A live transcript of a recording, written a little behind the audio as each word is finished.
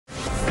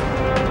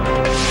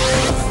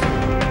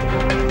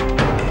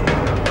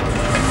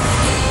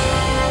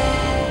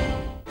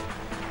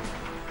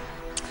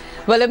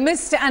Well,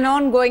 amidst an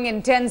ongoing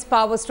intense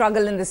power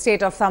struggle in the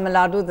state of Tamil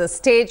Nadu, the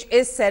stage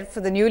is set for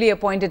the newly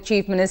appointed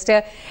Chief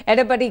Minister,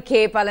 Edapadi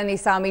K.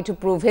 Palaniswami, to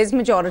prove his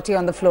majority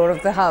on the floor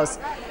of the House.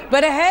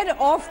 But ahead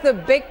of the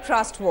big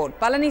trust vote,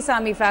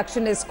 Palaniswami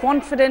faction is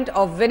confident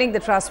of winning the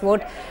trust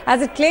vote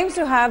as it claims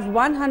to have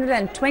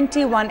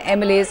 121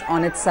 MLAs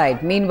on its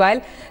side.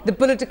 Meanwhile, the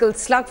political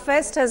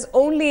slugfest has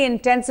only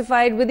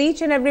intensified with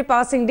each and every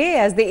passing day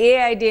as the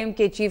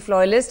AIDMK chief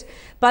loyalist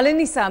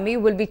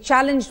Palaniswami will be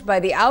challenged by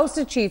the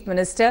ousted Chief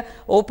Minister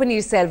O.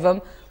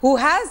 Palaniswami, who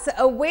has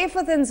a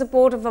wafer-thin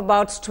support of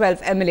about 12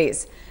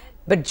 MLAs.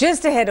 But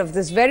just ahead of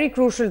this very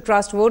crucial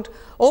trust vote,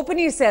 O.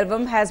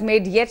 Palaniswami has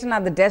made yet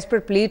another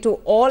desperate plea to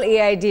all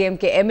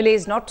AIDMK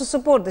MLAs not to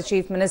support the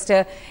Chief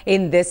Minister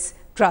in this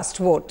trust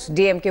vote.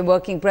 DMK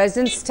Working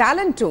President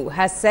Stalin too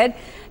has said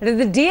that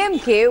the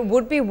DMK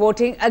would be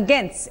voting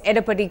against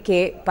Edapadi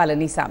K.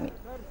 Palaniswami.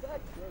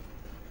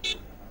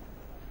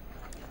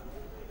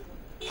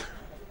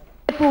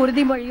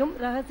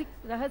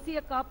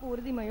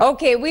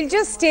 Okay, we'll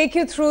just take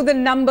you through the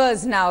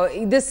numbers now.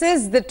 This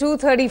is the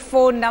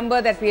 234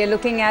 number that we are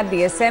looking at,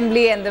 the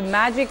assembly, and the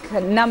magic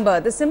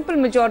number, the simple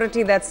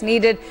majority that's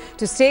needed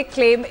to stake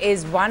claim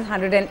is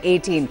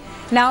 118.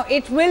 Now,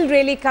 it will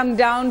really come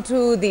down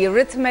to the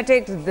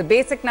arithmetic, the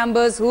basic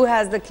numbers, who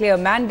has the clear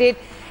mandate.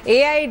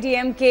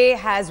 AIDMK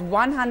has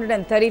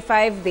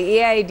 135, the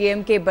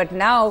AIDMK, but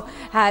now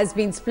has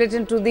been split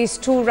into these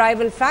two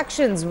rival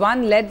factions,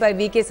 one led by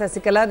VK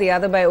Sasikala, the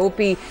other by OP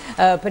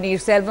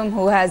Palaniswami,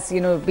 who has,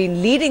 been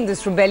leading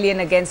this rebellion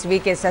against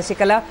VK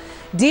Sasikala.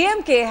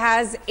 DMK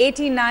has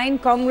 89,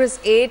 Congress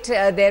 8,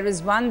 there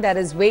is one that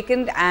is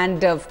vacant,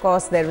 and of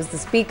course there is the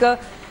Speaker.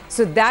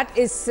 So that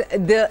is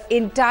the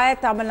entire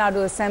Tamil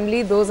Nadu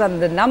Assembly. Those are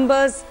the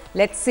numbers.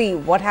 Let's see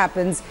what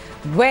happens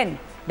when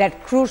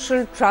that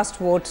crucial trust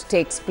vote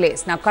takes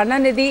place. Now,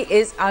 Karunanidhi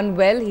is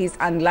unwell. He's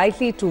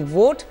unlikely to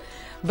vote.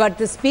 But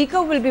the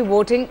Speaker will be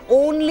voting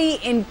only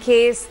in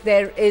case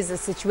there is a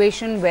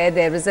situation where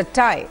there is a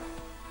tie.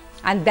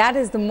 And that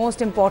is the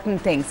most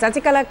important thing.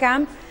 Sasikala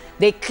camp,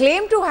 they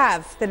claim to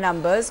have the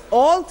numbers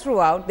all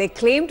throughout. They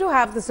claim to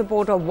have the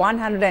support of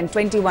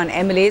 121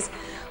 MLAs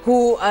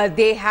who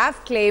they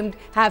have claimed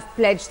have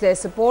pledged their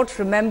support.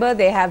 Remember,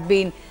 they have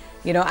been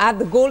at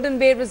the Golden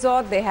Bay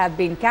Resort. They have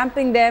been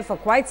camping there for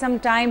quite some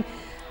time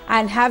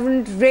and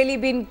haven't really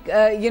been,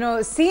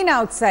 seen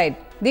outside.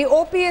 The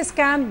OPS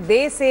camp,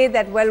 they say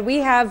that, well, we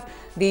have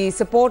the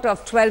support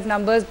of 12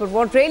 numbers, but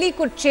what really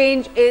could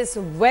change is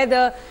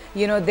whether,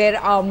 there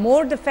are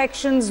more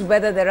defections,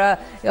 whether there are,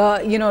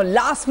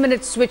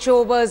 last-minute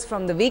switchovers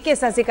from the VK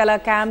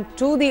Sasikala camp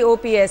to the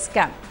OPS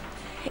camp.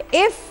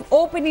 If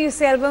O.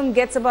 Palaniswami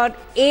gets about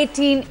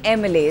 18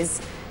 MLAs,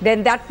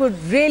 then that would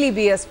really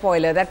be a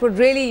spoiler. That would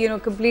really,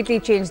 completely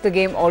change the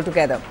game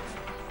altogether.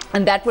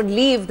 And that would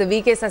leave the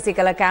VK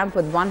Sasikala camp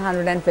with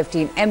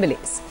 115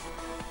 MLAs.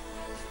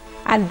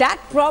 And that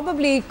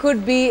probably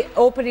could be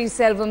O.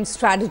 Palaniswami's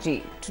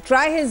strategy, to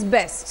try his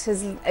best,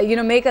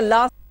 make a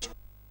last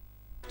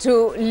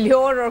to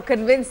lure or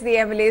convince the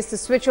MLAs to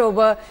switch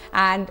over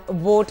and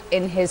vote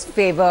in his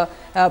favor.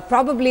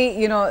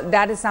 Probably,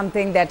 that is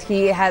something that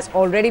he has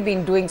already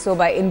been doing so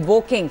by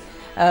invoking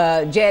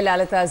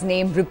Jayalalitha's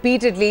name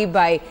repeatedly,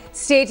 by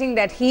stating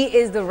that he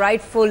is the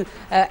rightful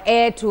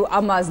heir to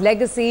Amma's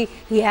legacy.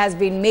 He has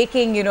been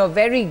making,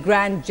 very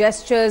grand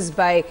gestures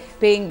by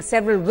paying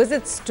several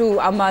visits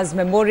to Amma's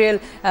memorial.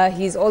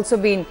 He's also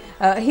in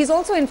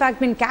fact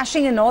been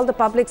cashing in all the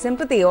public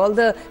sympathy, all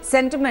the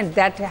sentiment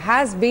that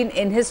has been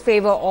in his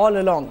favor all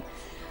along.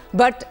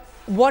 But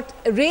what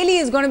really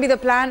is going to be the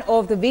plan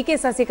of the VK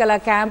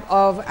Sasikala camp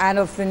and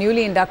of the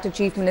newly inducted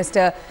Chief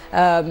Minister,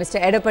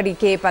 Mr. Edapadi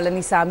K.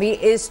 Palaniswami,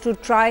 is to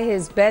try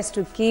his best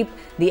to keep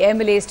the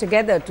MLAs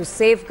together, to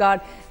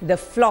safeguard the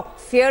flock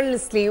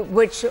fearlessly,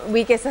 which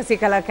VK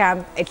Sasikala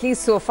camp, at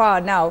least so far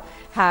now,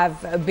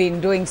 have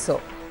been doing so.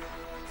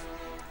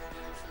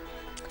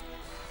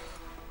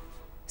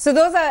 So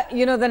those are,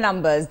 the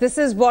numbers. This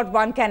is what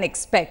one can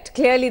expect.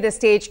 Clearly, the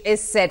stage is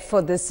set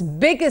for this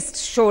biggest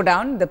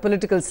showdown, the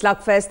political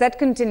slugfest that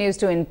continues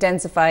to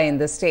intensify in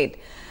the state.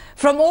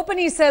 From O.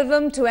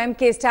 Palaniswami to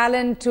MK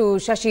Stalin to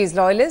Shashi's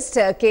loyalist,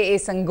 K.A.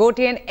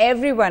 Sangotian,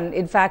 everyone,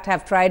 in fact,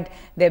 have tried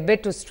their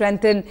bit to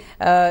strengthen,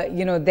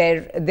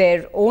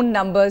 their own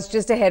numbers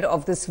just ahead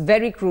of this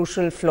very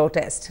crucial floor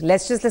test.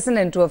 Let's just listen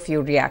into a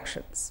few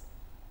reactions.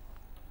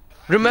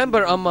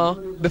 Remember,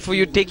 Amma, before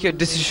you take your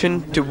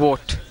decision to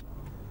vote.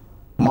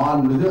 I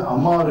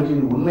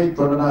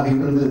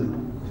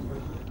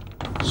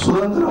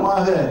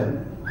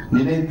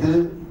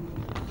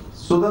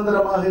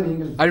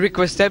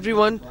request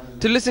everyone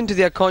to listen to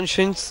their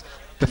conscience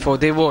before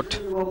they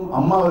vote.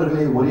 All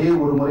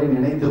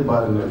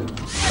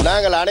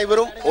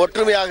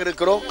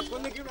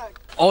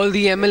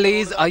the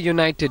MLAs are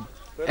united.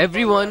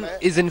 Everyone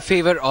is in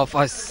favor of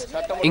us,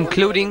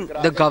 including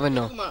the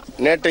governor.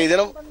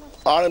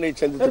 ஆளுநரை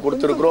சந்தித்து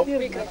கொடுத்திருக்கிறோம்.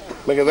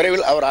 மிக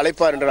விரைவில் அவர்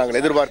அழைப்பார் என்று நாங்கள்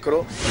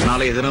எதிர்பார்க்கிறோம்.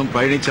 நாளைய தினம்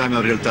பழனிசாமி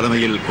அவர்கள்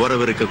தலைமையில்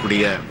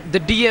கோரவிருக்கக்கூடிய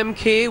The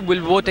DMK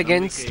will vote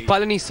against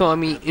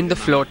Palaniswami in the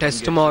floor test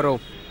tomorrow.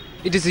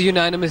 It is a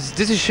unanimous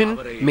decision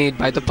made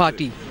by the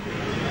party.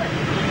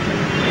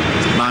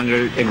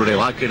 நாங்கள் எங்களுடைய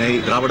வாக்கினை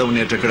திராவிட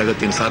முன்னேற்றக்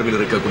கழகத்தின் சார்பில்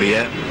இருக்கக்கூடிய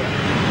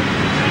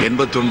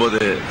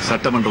 89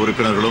 சட்டமன்ற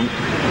உறுப்பினர்களும்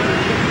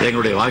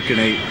எங்களுடைய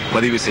வாக்கினை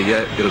பதிவு செய்ய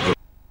இருக்கிறோம்.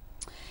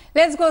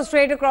 Let's go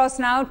straight across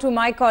now to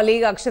my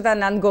colleague Akshata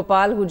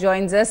Nandgopal, who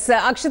joins us.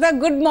 Akshata,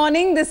 good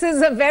morning. This is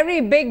a very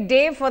big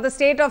day for the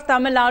state of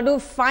Tamil Nadu.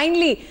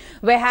 Finally,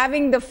 we're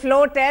having the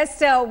floor test.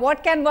 What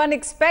can one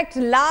expect?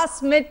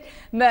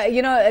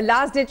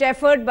 Last-ditch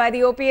effort by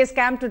the OPS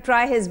camp to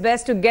try his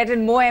best to get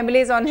in more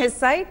MLAs on his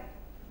side?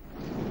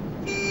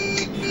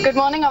 Good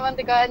morning,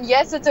 Avantika. And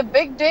yes, it's a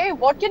big day.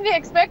 What can we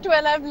expect?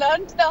 Well, I've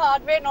learned the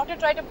hard way not to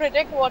try to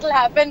predict what will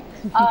happen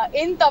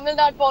in Tamil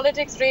Nadu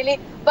politics, really.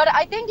 But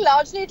I think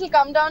largely it will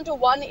come down to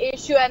one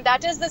issue, and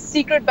that is the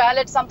secret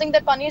ballot, something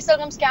that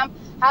Pannirselvam's camp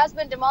has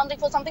been demanding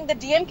for, something the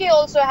DMK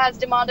also has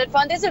demanded for.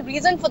 And there's a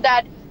reason for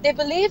that. They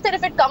believe that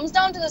if it comes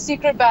down to the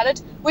secret ballot,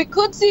 we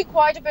could see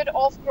quite a bit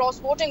of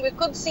cross-voting. We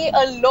could see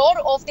a lot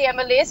of the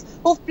MLAs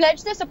who've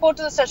pledged their support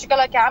to the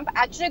Shashikala camp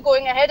actually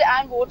going ahead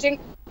and voting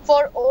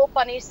for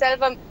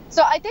Pannirselvam.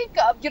 So I think,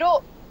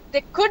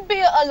 there could be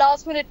a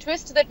last-minute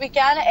twist that we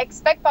can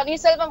expect.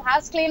 Pannirselvam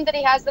has claimed that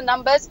he has the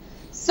numbers.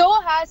 So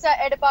has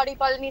Edapadi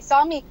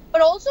Palaniswami.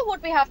 But also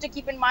what we have to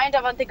keep in mind,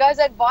 Avantika, is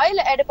that while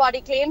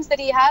Edapadi claims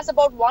that he has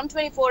about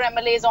 124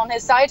 MLAs on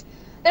his side,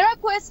 there are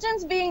questions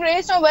being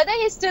raised on whether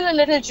he's still a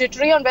little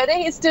jittery, on whether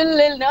he's still a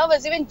little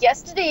nervous. Even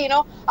yesterday,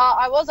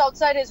 I was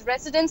outside his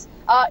residence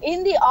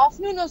in the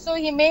afternoon or so.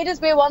 He made his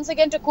way once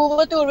again to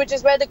Kuvatur, which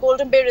is where the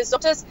Golden Bay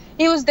Resort is.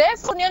 He was there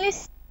for nearly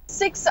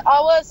 6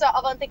 hours,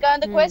 Avantika.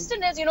 And the question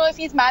is, if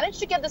he's managed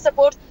to get the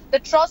support,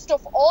 the trust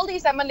of all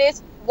these MLAs,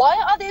 why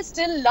are there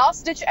still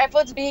last-ditch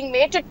efforts being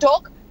made to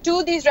talk to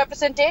these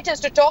representatives,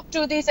 to talk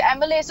to these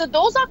MLAs? So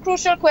those are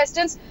crucial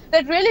questions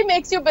that really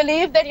makes you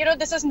believe that,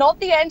 this is not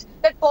the end,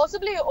 that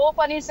possibly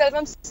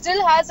Pannirselvam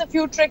still has a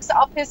few tricks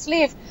up his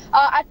sleeve.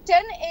 At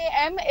 10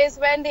 a.m. is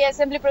when the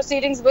assembly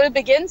proceedings will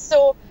begin.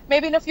 So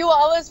maybe in a few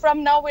hours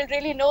from now, we'll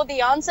really know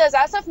the answers.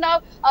 As of now,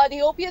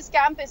 the OPS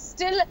camp is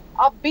still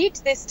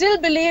upbeat. They still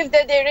believe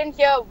that they're in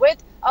here with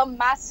a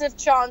massive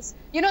chance.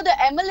 The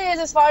MLAs,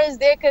 as far as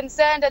they're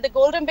concerned, at the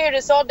Golden Bay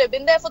Resort, they've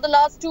been there for the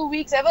last 2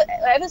 weeks,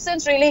 ever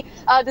since really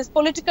this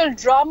political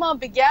drama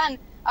began.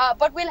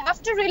 But we'll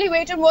have to really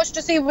wait and watch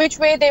to see which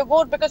way they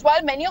vote, because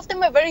while many of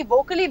them are very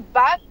vocally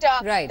backed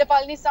the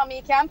Palaniswami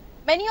camp,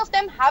 many of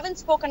them haven't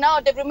spoken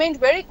out. They've remained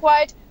very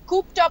quiet,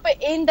 cooped up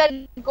in that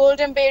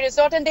Golden Bay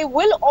Resort, and they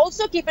will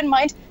also keep in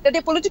mind that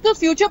their political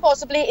future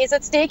possibly is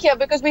at stake here,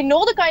 because we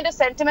know the kind of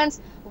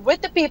sentiments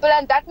with the people,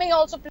 and that may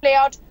also play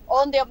out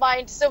on their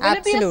mind. So will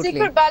it be a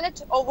secret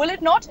ballot or will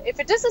it not? If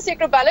it is a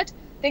secret ballot,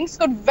 things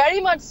could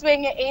very much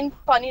swing in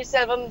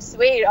Pannirselvam's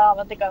way,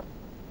 Avantika.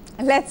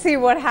 Let's see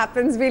what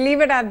happens. We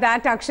leave it at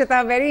that, Akshata.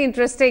 Very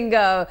interesting,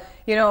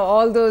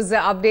 all those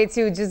updates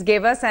you just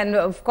gave us. And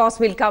of course,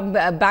 we'll come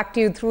back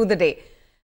to you through the day.